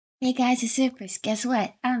Hey guys, it's Empress. Guess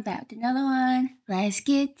what? I'm back with another one. Let's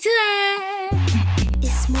get to it.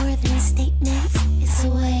 It's more than statements, it's a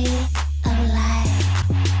way of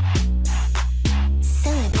life.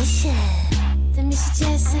 Celebration. The Miss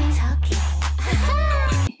Jessie talking.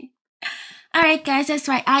 Alright guys, that's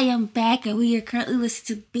right. I am back and we are currently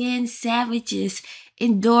listening to Ben Savage's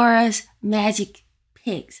Endora's Magic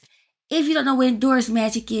Picks. If you don't know what Endora's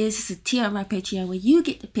Magic is, it's a tier on my Patreon where you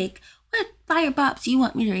get to pick what fire bops you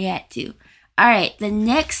want me to react to. Alright, the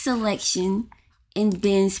next selection in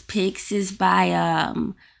Ben's picks is by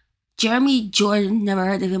Jeremy Jordan. Never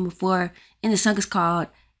heard of him before. And the song is called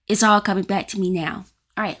It's All Coming Back to Me Now.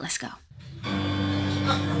 Alright, let's go.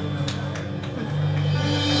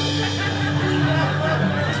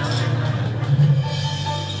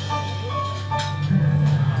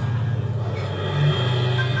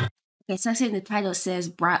 Okay, so I see the title says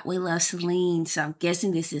Broadway loves Celine, so I'm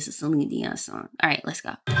guessing this is a Celine Dion song. All right, let's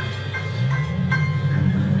go.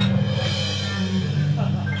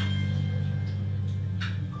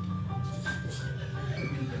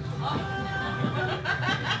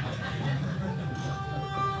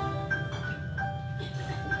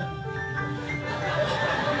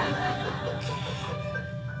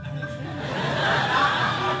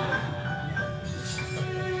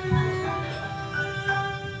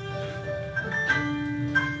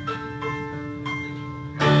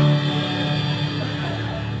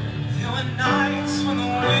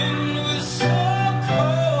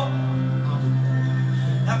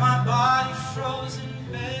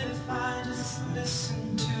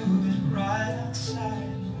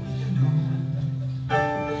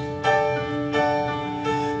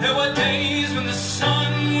 There were days when the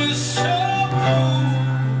sun was so cool,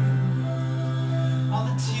 all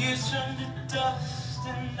the tears turned to dust,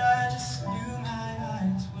 and I just knew my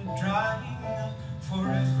eyes were drying up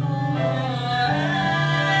forever.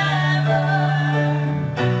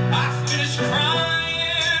 I finished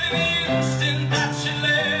crying the instant that she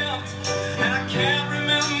left, and I can't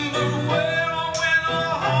remember where or when or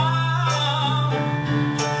how,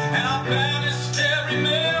 and I banished every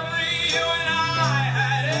memory you and I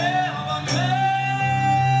had ever made.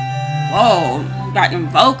 Whoa, got them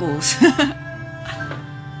vocals. But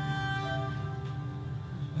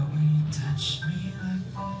when you touch me like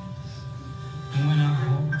this, and when I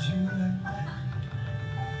hold you like that,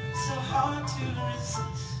 it's so hard to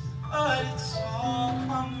resist, but it's all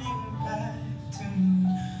coming back to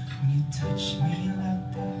me. When you touch me like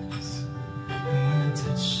this, and when I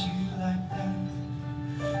touch you like that,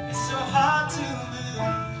 it's so hard to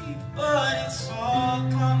believe, but it's all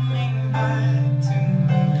coming back to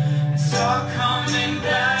me. It's all coming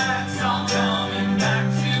back, it's all coming back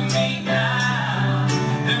to me now.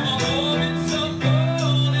 There were moments of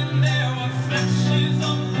gold and there were flashes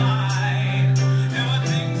of light. There were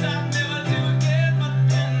things I'd never do again, but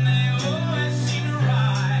then they always seemed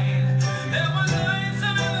right. There were nights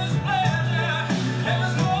of endless pleasure. There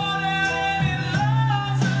was more than any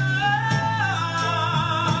love's love.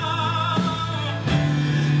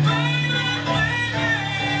 Baby, baby,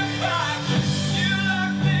 if I kissed you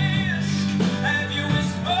like this, and if you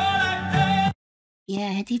whisper like that.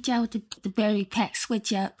 Yeah, I teach y'all with the berry pack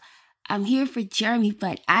switch up. I'm here for Jeremy,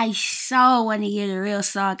 but I so want to hear the real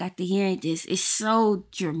song after hearing this. It's so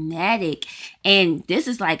dramatic. And this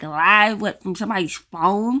is like live from somebody's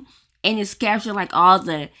phone. And it's capturing like all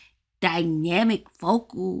the dynamic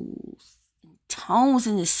vocals and tones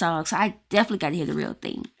in this song. So I definitely got to hear the real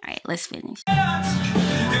thing. All right, let's finish.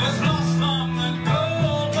 It was lost long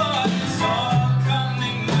ago, but it's all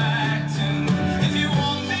coming back to me. If you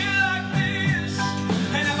want me like this,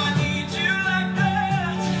 and if I need you like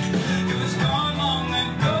that, it was gone long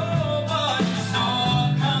ago, but it's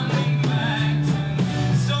all coming back to me.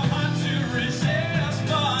 It's so hard to resist,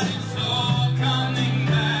 but it's all coming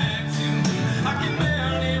back to me. I can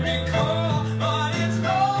barely recall, but it's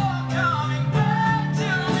all coming back to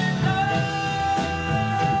me now.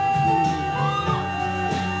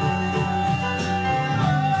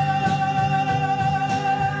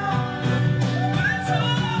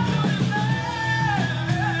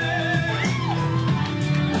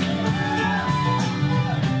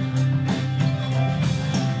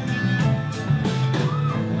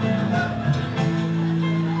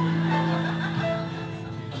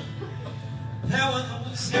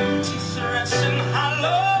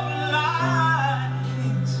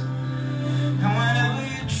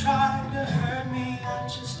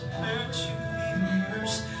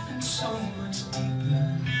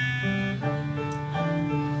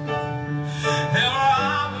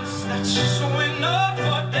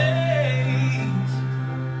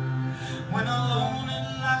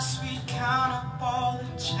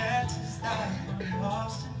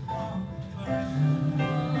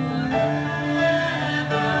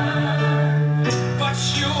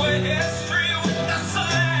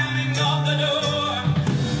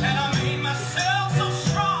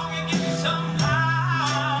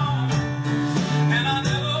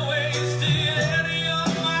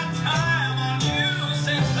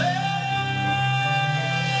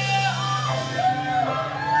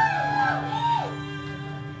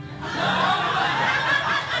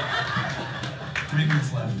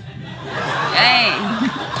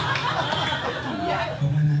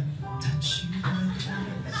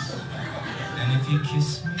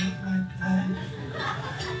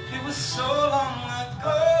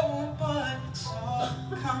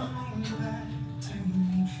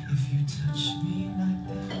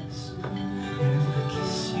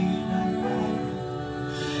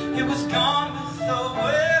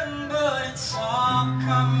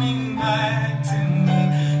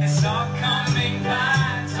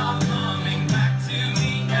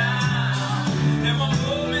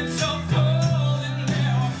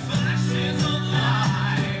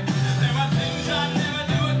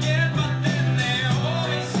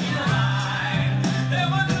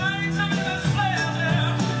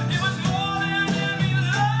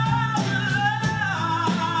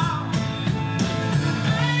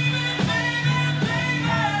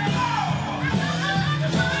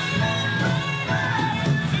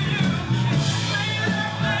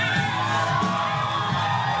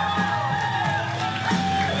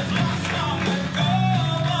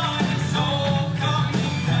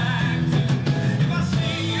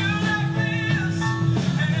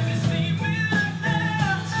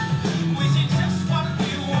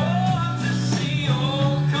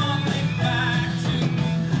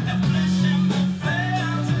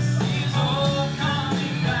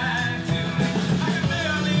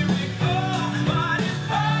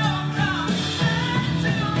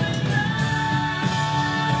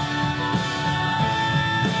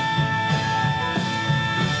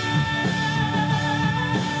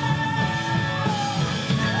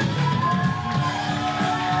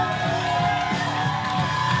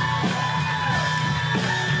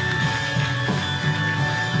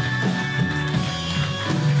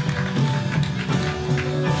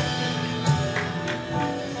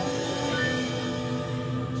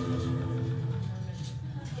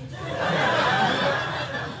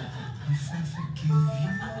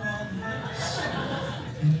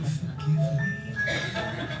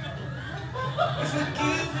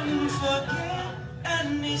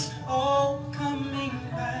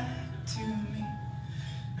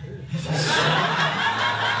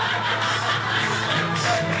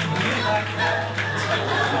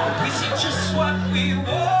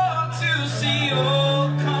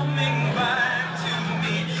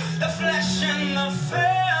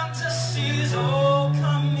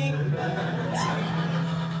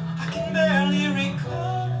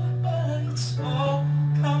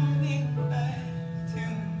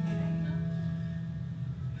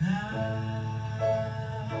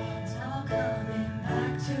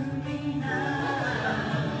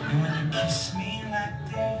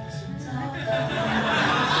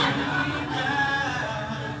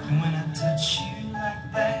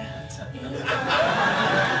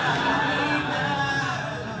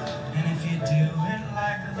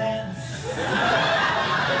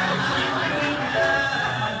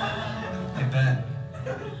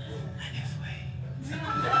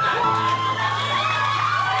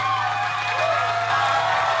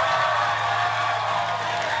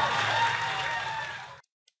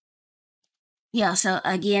 Yeah, so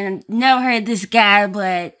again, never heard this guy,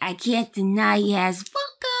 but I can't deny he has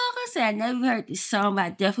vocals. I never heard this song, but I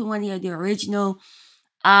definitely want to hear the original.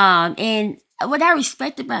 And what I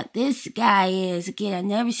respect about this guy is, again, I've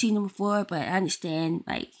never seen him before, but I understand,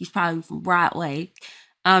 like, he's probably from Broadway,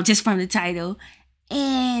 just from the title.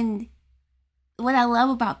 And what I love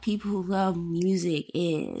about people who love music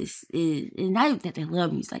is and not even that they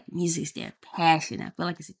love music, like music is their passion. I feel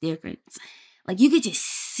like it's a difference. Like you could just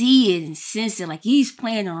see it and sense it. Like he's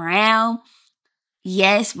playing around,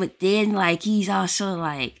 yes, but then like he's also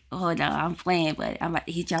like, oh no, I'm playing, but I'm about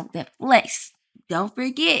to hit y'all with that flex. Don't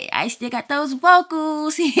forget, I still got those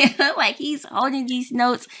vocals. Like he's holding these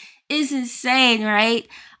notes. It's insane, right?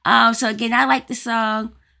 So again, I like the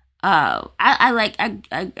song. I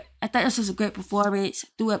thought this was a great performance.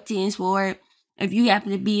 Threw up tens for it. If you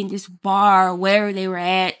happen to be in this bar or wherever they were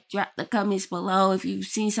at, drop the comments below. If you've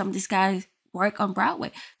seen some of this guy's work on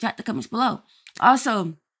Broadway, drop the comments below.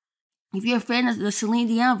 Also, if you're a fan of the CELINE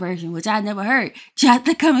Dion version, which I never heard, drop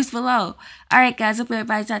the comments below. Alright guys, hope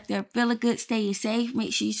everybody's out there feeling good, staying safe.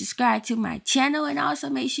 Make sure you subscribe to my channel and also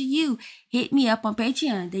make sure you hit me up on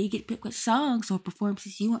Patreon. There you get to pick what songs or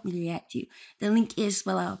performances you want me to react to. The link is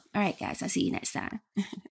below. Alright guys, I'll see you next time.